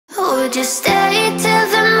would you stay till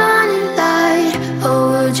the morning light? Or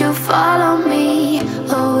would you follow me?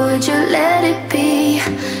 Or would you let it be?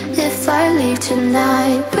 If I leave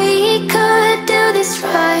tonight, we could do this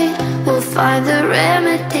right. We'll find the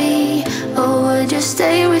remedy. Or would you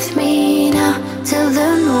stay with me now till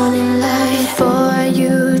the morning light? Before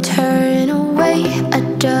you turn away, I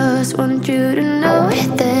just want you to know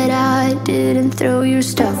that I didn't throw your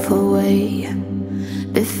stuff away.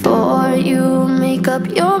 Before you make up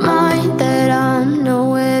your mind that I'm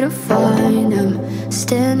nowhere to find, I'm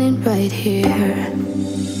standing right here.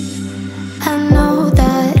 I know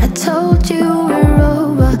that I told you we're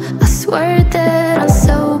over, I swear that I'm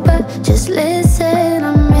sober. Just listen,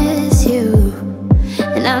 I miss you.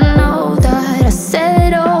 And I know that I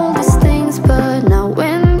said all these things, but now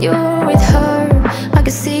when you're with her, I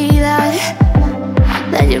can see that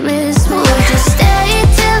you miss me. Would you stay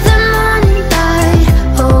till the morning light?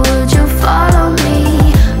 Or would you follow me?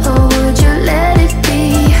 Or would you let it be?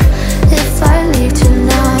 If I leave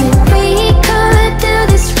tonight, we could do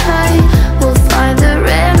this right. We'll find the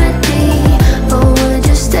remedy. Or would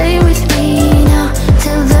you stay with me now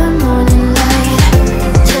till the morning light?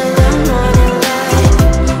 Till the morning light.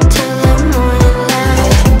 Till the morning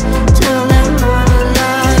light. Till the morning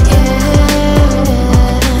light, yeah.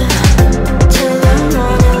 Till the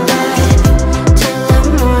morning light. Till the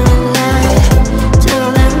morning light. Till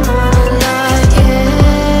the morning light, yeah.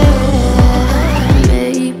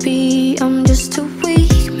 Maybe I'm just too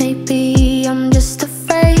weak. Maybe I'm just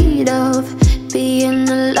afraid of being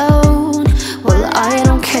alone. Well, I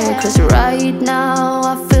don't care, 'cause right now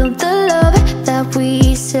I feel the love that we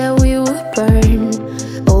said we would burn.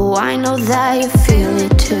 Oh, I know that you feel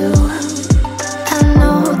it too. I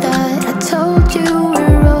know that I told you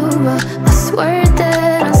we're over, I swear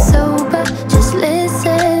that I'm sober. Just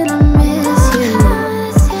listen, I miss you.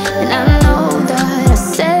 And I know that I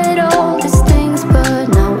said all these things, but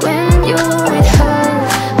now when you're with her,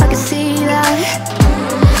 I can see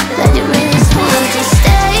that you miss me. Would you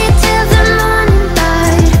stay till the morning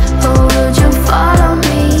light? Or would you follow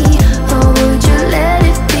me? Or would you let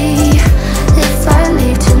it be? If I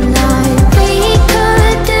leave tonight, we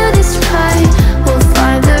could do this right. We'll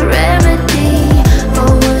find the remedy.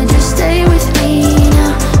 Or would you stay with me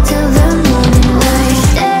now till the morning light?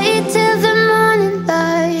 Stay till the morning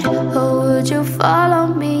light. Or would you follow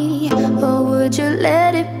me? Or would you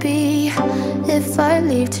let it be? If I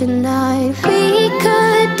leave tonight, we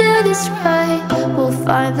could do this right. We'll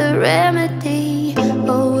find the remedy.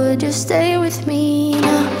 Or would you stay with me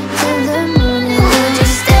now till the morning light? Would you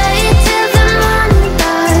stay till the morning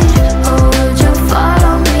light? Or would you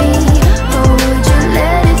follow me? Or would you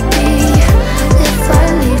let it be? If I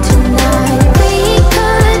leave tonight, we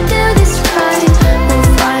could do this right. We'll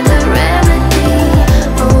find the remedy.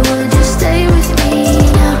 Or would you stay with me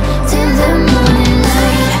now till the morning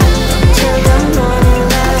light? Till the morning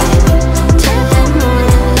light. Till the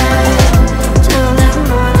morning light. Till the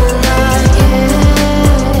morning light, yeah.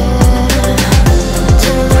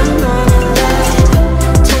 Till the morning light.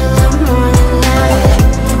 Till the morning light.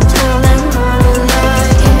 Till the morning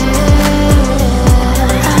light, yeah.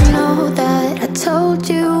 I know that I told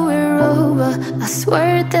you we're over, I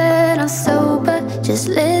swear that I'm sober. Just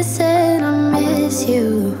listen, I miss you.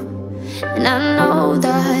 And I know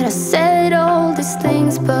that I said all these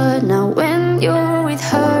things, but now when you're with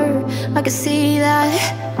her, I can see that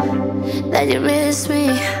you miss me.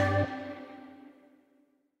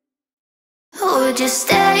 Would you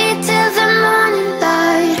stay till the morning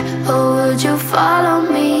light? Or would you follow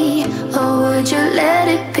me? Or would you let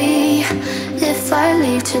it be? If I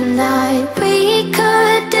leave tonight, we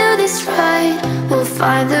could do this right. We'll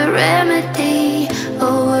find the remedy.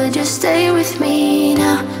 Or would you stay with me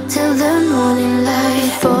now till the morning light?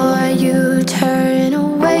 Before you turn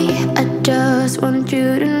away, I just want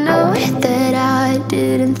you to know that I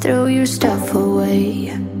didn't throw your stuff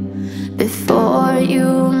away. Before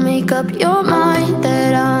you make up your mind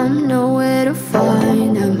that I'm nowhere to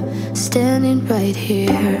find, I'm standing right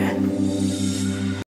here.